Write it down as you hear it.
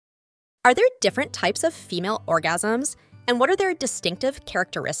Are there different types of female orgasms, and what are their distinctive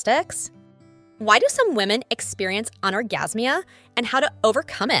characteristics? Why do some women experience anorgasmia, and how to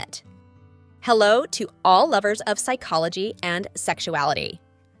overcome it? Hello to all lovers of psychology and sexuality.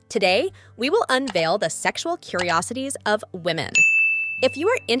 Today, we will unveil the sexual curiosities of women. If you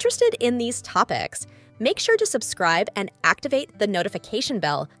are interested in these topics, make sure to subscribe and activate the notification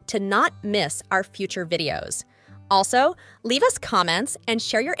bell to not miss our future videos. Also, leave us comments and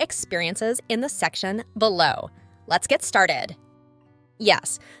share your experiences in the section below. Let's get started.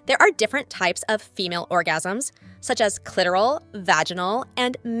 Yes, there are different types of female orgasms, such as clitoral, vaginal,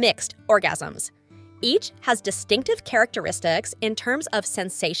 and mixed orgasms. Each has distinctive characteristics in terms of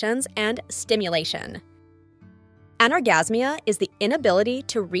sensations and stimulation. Anorgasmia is the inability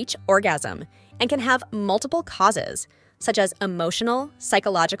to reach orgasm and can have multiple causes, such as emotional,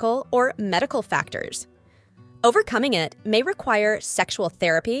 psychological, or medical factors. Overcoming it may require sexual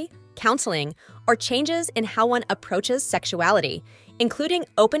therapy, counseling, or changes in how one approaches sexuality, including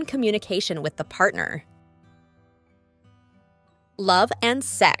open communication with the partner. Love and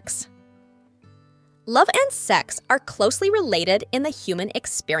sex. Love and sex are closely related in the human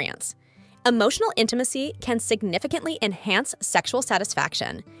experience. Emotional intimacy can significantly enhance sexual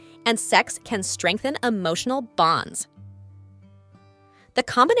satisfaction, and sex can strengthen emotional bonds. The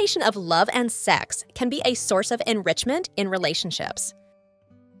combination of love and sex can be a source of enrichment in relationships.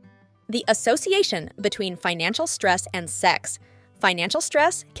 The association between financial stress and sex. Financial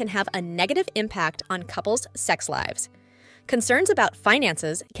stress can have a negative impact on couples' sex lives. Concerns about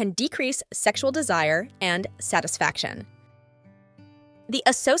finances can decrease sexual desire and satisfaction. The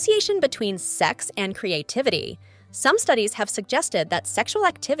association between sex and creativity. Some studies have suggested that sexual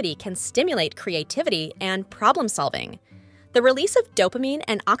activity can stimulate creativity and problem solving. The release of dopamine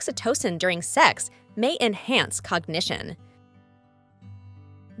and oxytocin during sex may enhance cognition.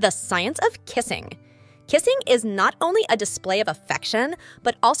 The science of kissing. Kissing is not only a display of affection,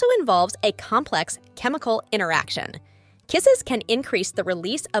 but also involves a complex chemical interaction. Kisses can increase the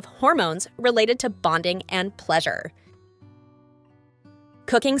release of hormones related to bonding and pleasure.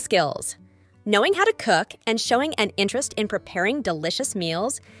 Cooking skills. Knowing how to cook and showing an interest in preparing delicious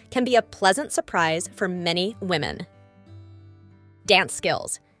meals can be a pleasant surprise for many women. Dance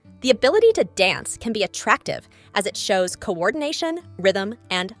skills. The ability to dance can be attractive as it shows coordination, rhythm,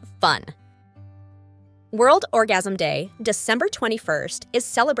 and fun. World Orgasm Day, December 21st, is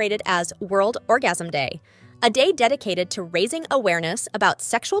celebrated as World Orgasm Day, a day dedicated to raising awareness about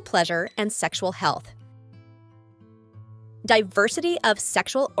sexual pleasure and sexual health. Diversity of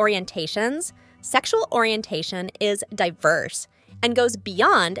sexual orientations. Sexual orientation is diverse and goes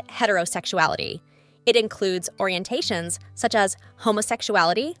beyond heterosexuality. It includes orientations such as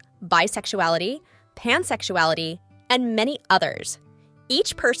homosexuality, bisexuality, pansexuality, and many others.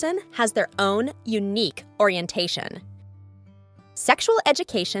 Each person has their own unique orientation. Sexual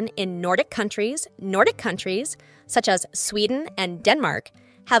education in Nordic countries such as Sweden and Denmark,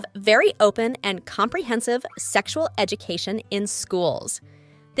 have very open and comprehensive sexual education in schools.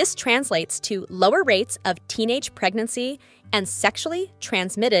 This translates to lower rates of teenage pregnancy and sexually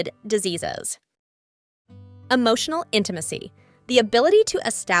transmitted diseases. Emotional intimacy. The ability to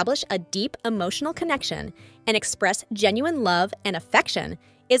establish a deep emotional connection and express genuine love and affection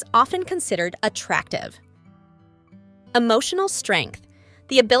is often considered attractive. Emotional strength.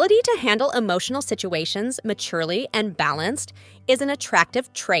 The ability to handle emotional situations maturely and balanced is an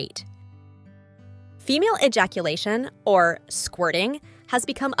attractive trait. Female ejaculation, or squirting, has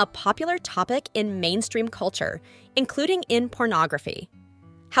become a popular topic in mainstream culture, including in pornography.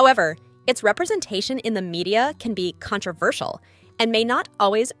 However, its representation in the media can be controversial and may not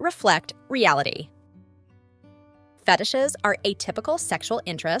always reflect reality. Fetishes are atypical sexual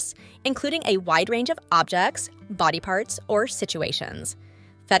interests, including a wide range of objects, body parts, or situations.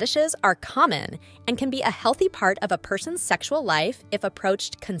 Fetishes are common and can be a healthy part of a person's sexual life if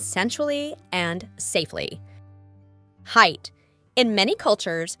approached consensually and safely. Height. In many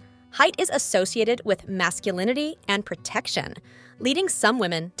cultures, height is associated with masculinity and protection, leading some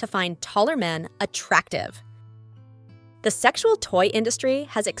women to find taller men attractive. The sexual toy industry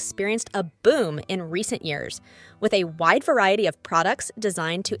has experienced a boom in recent years, with a wide variety of products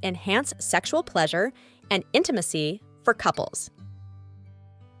designed to enhance sexual pleasure and intimacy for couples.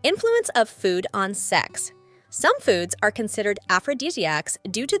 Influence of food on sex. Some foods are considered aphrodisiacs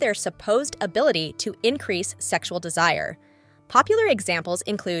due to their supposed ability to increase sexual desire. Popular examples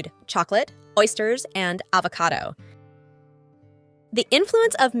include chocolate, oysters, and avocado. The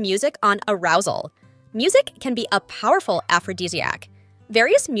influence of music on arousal. Music can be a powerful aphrodisiac.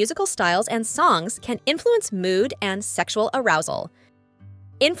 Various musical styles and songs can influence mood and sexual arousal.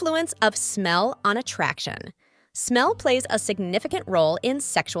 Influence of smell on attraction. Smell plays a significant role in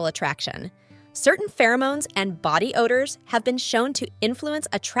sexual attraction. Certain pheromones and body odors have been shown to influence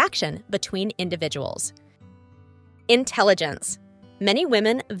attraction between individuals. Intelligence. Many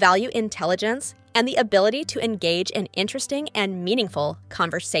women value intelligence and the ability to engage in interesting and meaningful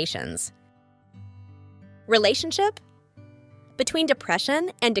conversations. Relationship. Between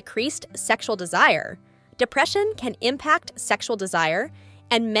depression and decreased sexual desire, depression can impact sexual desire,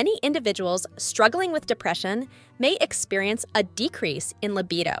 and many individuals struggling with depression may experience a decrease in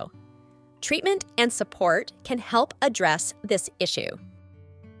libido. Treatment and support can help address this issue.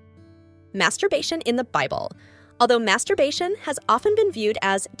 Masturbation in the Bible. Although masturbation has often been viewed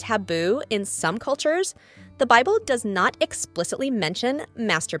as taboo in some cultures, the Bible does not explicitly mention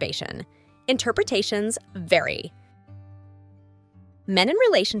masturbation. Interpretations vary. Men in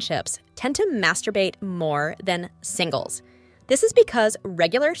relationships tend to masturbate more than singles. This is because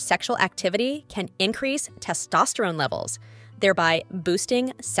regular sexual activity can increase testosterone levels, thereby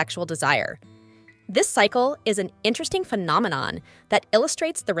boosting sexual desire. This cycle is an interesting phenomenon that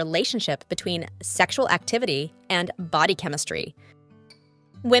illustrates the relationship between sexual activity and body chemistry.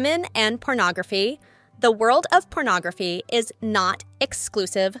 Women and pornography. The world of pornography is not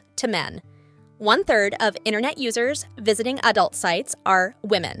exclusive to men. 1/3 of internet users visiting adult sites are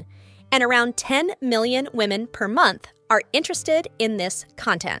women, and around 10 million women per month are interested in this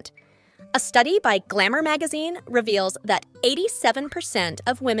content. A study by Glamour magazine reveals that 87%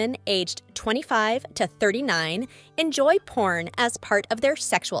 of women aged 25 to 39 enjoy porn as part of their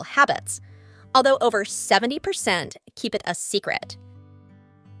sexual habits, although over 70% keep it a secret.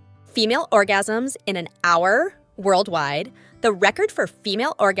 Female orgasms in an hour worldwide. The record for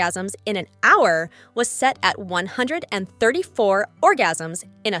female orgasms in an hour was set at 134 orgasms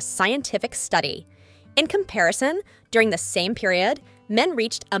in a scientific study. In comparison, during the same period, men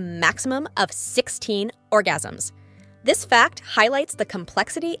reached a maximum of 16 orgasms. This fact highlights the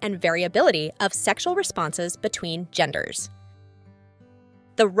complexity and variability of sexual responses between genders.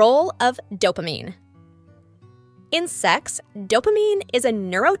 The role of dopamine. In sex, dopamine is a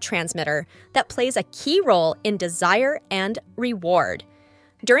neurotransmitter that plays a key role in desire and reward.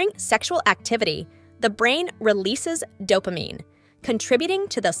 During sexual activity, the brain releases dopamine, contributing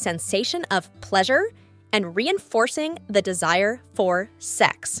to the sensation of pleasure and reinforcing the desire for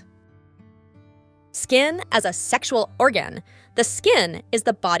sex. Skin as a sexual organ. The skin is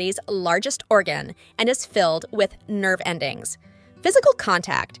the body's largest organ and is filled with nerve endings. Physical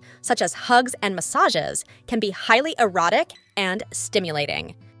contact, such as hugs and massages, can be highly erotic and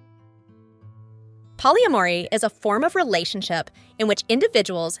stimulating. Polyamory is a form of relationship in which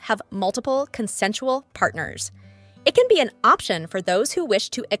individuals have multiple consensual partners. It can be an option for those who wish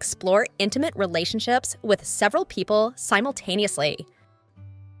to explore intimate relationships with several people simultaneously.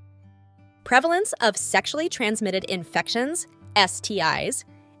 Prevalence of sexually transmitted infections, STIs.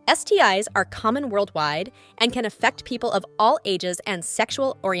 STIs are common worldwide and can affect people of all ages and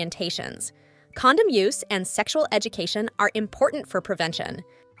sexual orientations. Condom use and sexual education are important for prevention.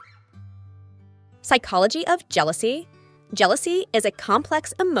 Psychology of jealousy. Jealousy is a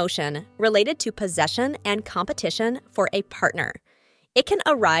complex emotion related to possession and competition for a partner. It can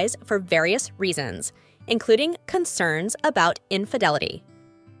arise for various reasons, including concerns about infidelity.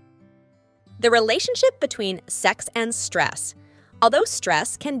 The relationship between sex and stress. Although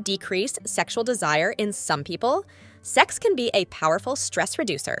stress can decrease sexual desire in some people, sex can be a powerful stress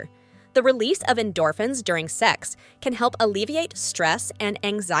reducer. The release of endorphins during sex can help alleviate stress and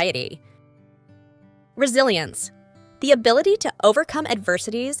anxiety. Resilience. The ability to overcome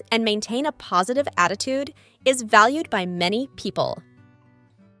adversities and maintain a positive attitude is valued by many people.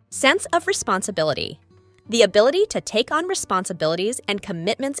 Sense of responsibility. The ability to take on responsibilities and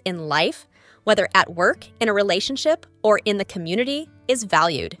commitments in life, whether at work, in a relationship, or in the community, is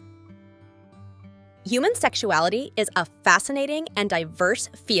valued. Human sexuality is a fascinating and diverse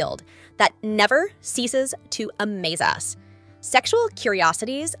field that never ceases to amaze us. Sexual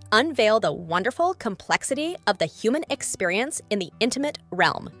curiosities unveil the wonderful complexity of the human experience in the intimate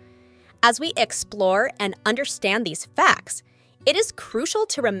realm. As we explore and understand these facts, it is crucial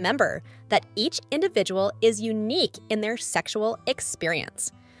to remember that each individual is unique in their sexual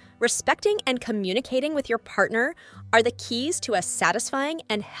experience. Respecting and communicating with your partner are the keys to a satisfying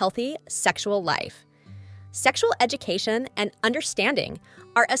and healthy sexual life. Sexual education and understanding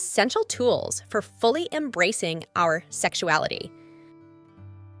are essential tools for fully embracing our sexuality.